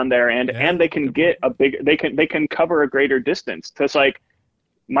cheaper on their end, and they can get they can cover a greater distance. So it's like,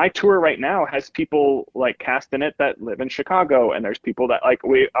 my tour right now has people like cast in it that live in Chicago, and there's people that like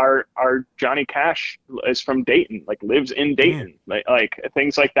our Johnny Cash is from Dayton, like lives in Dayton, like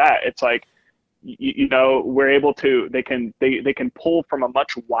things like that. It's like, we're able to, they can pull from a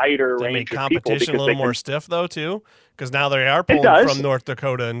much wider range of people. Competition a little more stiff though too, because now they are pulling from North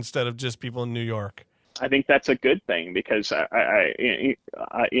Dakota instead of just people in New York. I think that's a good thing, because if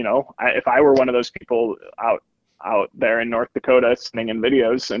I were one of those people out there in North Dakota sending in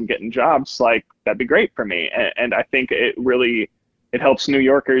videos and getting jobs, like, that'd be great for me. And I think it helps New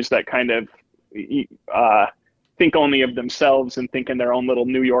Yorkers that kind of think only of themselves and think in their own little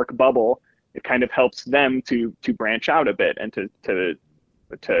New York bubble. It kind of helps them to branch out a bit and to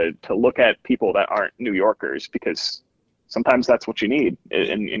look at people that aren't New Yorkers, because sometimes that's what you need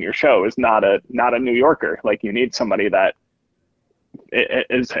in your show, is not a New Yorker. Like, you need somebody that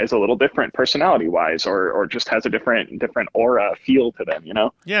is a little different personality wise, or just has a different aura feel to them,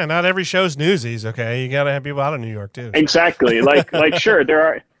 Yeah, not every show's Newsies. Okay, you got to have people out of New York too. Exactly. Like sure,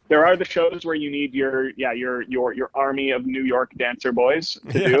 there are the shows where you need your army of New York dancer boys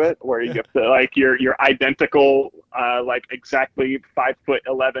to do it, where you have to, like, your identical like exactly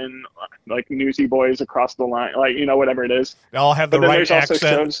 5'11" like Newsy boys across the line, like, whatever it is. They all have the right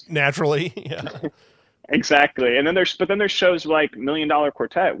accent naturally. Yeah. Exactly. And then there's shows like $1 Million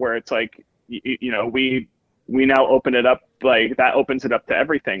Quartet, where it's like, we now open it up, like, that opens it up to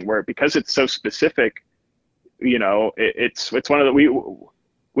everything, where, because it's so specific, it's one of the,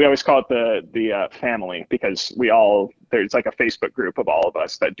 we always call it the family, because there's like a Facebook group of all of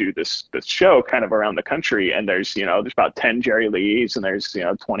us that do this show kind of around the country, and there's about 10 Jerry Lees, and there's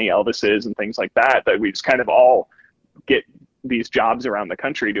 20 Elvises and things like that we just kind of all get these jobs around the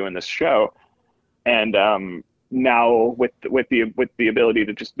country doing this show. And now with the ability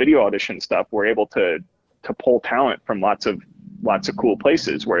to just video audition stuff, we're able to pull talent from lots of cool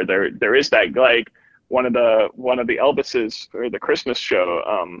places where there is that, like one of the Elvises for the Christmas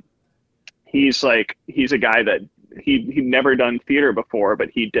show. He's a guy that he'd never done theater before, but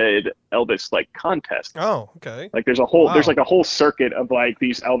he did Elvis like contests. Oh, okay. Like there's a whole circuit of like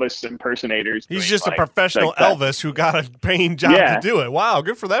these Elvis impersonators. He's just a professional Elvis who got a paying job to do it. Wow,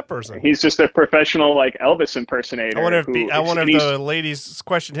 good for that person. He's just a professional like Elvis impersonator. I wonder if the ladies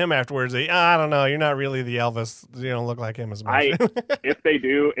questioned him afterwards. I don't know. You're not really the Elvis. You don't look like him as much. If they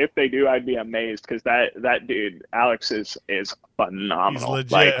do, I'd be amazed, because that dude Alex is phenomenal. He's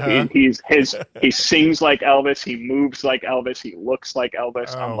legit. He sings like Elvis. He moves like Elvis. He looks like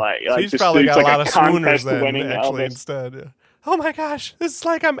Elvis. Oh. I'm like So he's probably got a lot of swooners then, Elvis. instead. Yeah. Oh my gosh, this is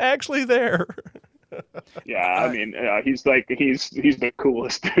like I'm actually there. Yeah, I mean, he's the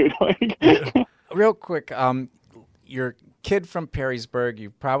coolest dude. Real quick, you're kid from Perrysburg.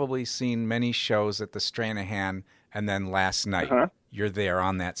 You've probably seen many shows at the Stranahan, and then last night you're there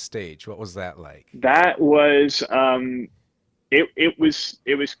on that stage. What was that like? That was it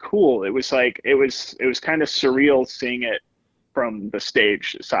was cool. It was kind of surreal seeing it from the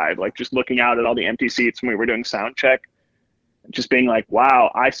stage side, like just looking out at all the empty seats when we were doing sound check, just being like,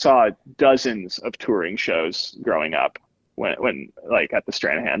 wow, I saw dozens of touring shows growing up when like at the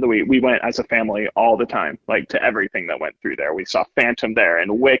Stranahan. We went as a family all the time, like to everything that went through there. We saw Phantom there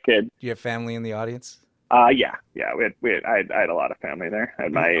and Wicked. Do you have family in the audience? Yeah. I had a lot of family there. I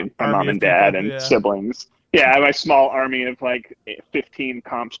had my mom and dad and siblings. Yeah, I have my small army of like 15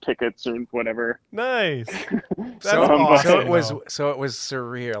 comps tickets or whatever. Nice. So it was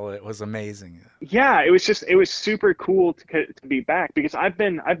surreal. It was amazing. Yeah, it was super cool to be back, because I've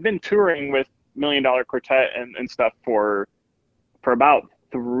been touring with $1 Million Quartet and stuff for about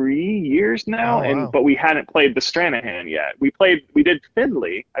 3 years now. Oh, wow. But we hadn't played the Stranahan yet. We did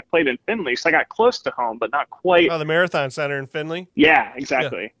Findlay. I played in Findlay, so I got close to home, but not quite. Oh, the Marathon Center in Findlay? Yeah,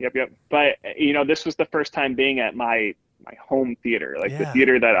 exactly. Yeah. Yep. But this was the first time being at my home theater, like the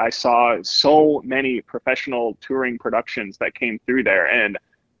theater that I saw so many professional touring productions that came through there. And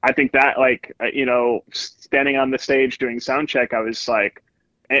I think that, like, standing on the stage doing sound check, I was like,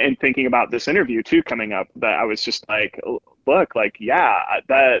 and thinking about this interview too coming up, that I was just like, look, like,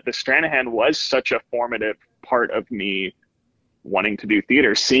 the Stranahan was such a formative part of me wanting to do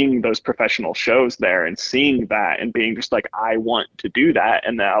theater, seeing those professional shows there and seeing that and being just like, I want to do that.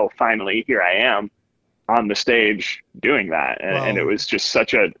 And now finally here I am on the stage doing that. And it was just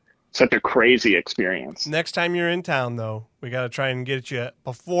such a crazy experience. Next time you're in town, though, we got to try and get you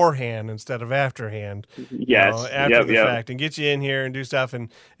beforehand instead of afterhand. Yes. After the fact, and get you in here and do stuff.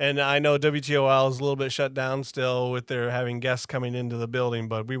 And I know WTOL is a little bit shut down still with their having guests coming into the building,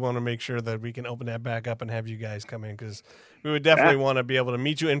 but we want to make sure that we can open that back up and have you guys come in, because we would definitely want to be able to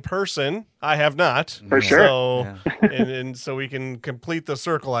meet you in person. I have not. For sure. So, and so we can complete the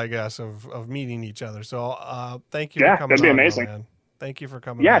circle, I guess, of meeting each other. So thank you for coming that'd be on, amazing. man. Thank you for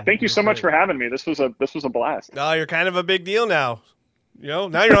coming. Yeah, on. thank you so much for having me. This was a blast. Oh, you're kind of a big deal now.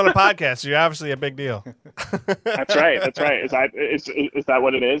 Now you're on a podcast, so you're obviously a big deal. That's right. Is that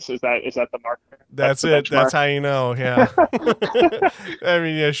what it is? Is that the mark? That's it. That's how you know. Yeah. I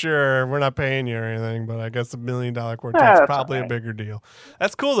mean, yeah, sure. We're not paying you or anything, but I guess the $1 Million Quartet's probably a bigger deal.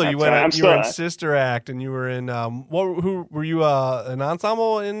 That's cool though. You were in Sister Act, and you were in who were you? An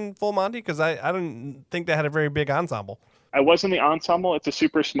ensemble in Full Monty? Because I don't think they had a very big ensemble. I was in the ensemble. It's a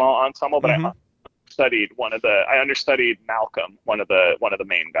super small ensemble, but I understudied Malcolm, one of the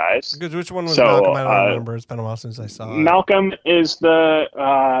main guys. Because which one was Malcolm? I don't remember. It's been a while since I saw it. Malcolm is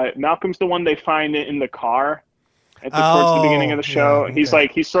Malcolm's the one they find in the car towards the beginning of the show. Yeah, okay.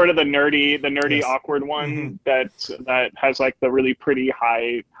 He's sort of the nerdy awkward one that has like the really pretty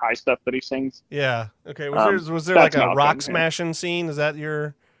high stuff that he sings. Yeah. Okay. Was there like a Malcolm, rock smashing scene? Is that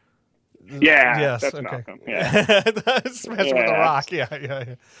your? Yeah. Yes. That's okay. Malcolm. Yeah. Smash with the rock. Yeah.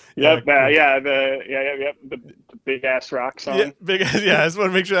 Yep. The big ass rock song. Yeah. Big. Yeah. I just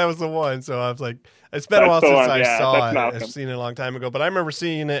want to make sure that was the one. So I was like, it's been a while since I saw it. I've seen it a long time ago, but I remember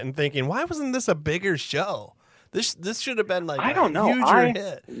seeing it and thinking, why wasn't this a bigger show? This should have been like I don't know. huger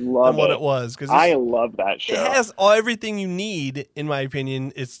hit than Love what it. it was. Because I love that show. it has everything you need, in my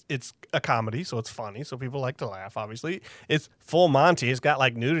opinion. It's a comedy, so it's funny, so people like to laugh. Obviously, it's full Monty. It's got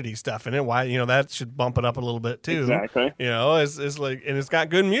like nudity stuff in it. Why, that should bump it up a little bit too. Exactly. It's like, and it's got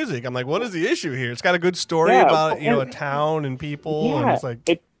good music. I'm like, what is the issue here? It's got a good story Yeah, about a town and people, and it's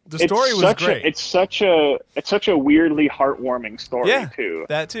like the story was great. It's such a weirdly heartwarming story too.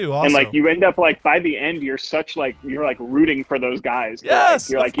 That too. Also. And like you end up like by the end, you're rooting for those guys. Yes,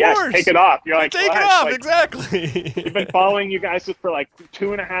 you're like, yes, take it off. You're like, take it off. Like, exactly. We've been following you guys for like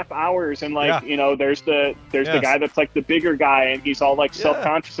 2.5 hours, and like there's the guy that's like the bigger guy, and he's all like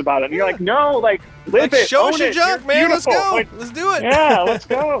self-conscious about it. And you're like, no, like live it, show own us your it. junk, You're man. beautiful. Let's go. Like, let's do it. Yeah, let's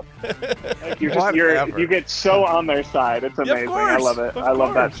go. Like you get so on their side. It's amazing. I love it. I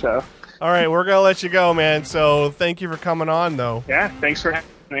love that show. All right, we're gonna let you go, man. So thank you for coming on, though. Yeah, thanks for having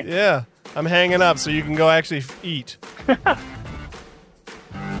me. Yeah, I'm hanging up so you can go actually eat.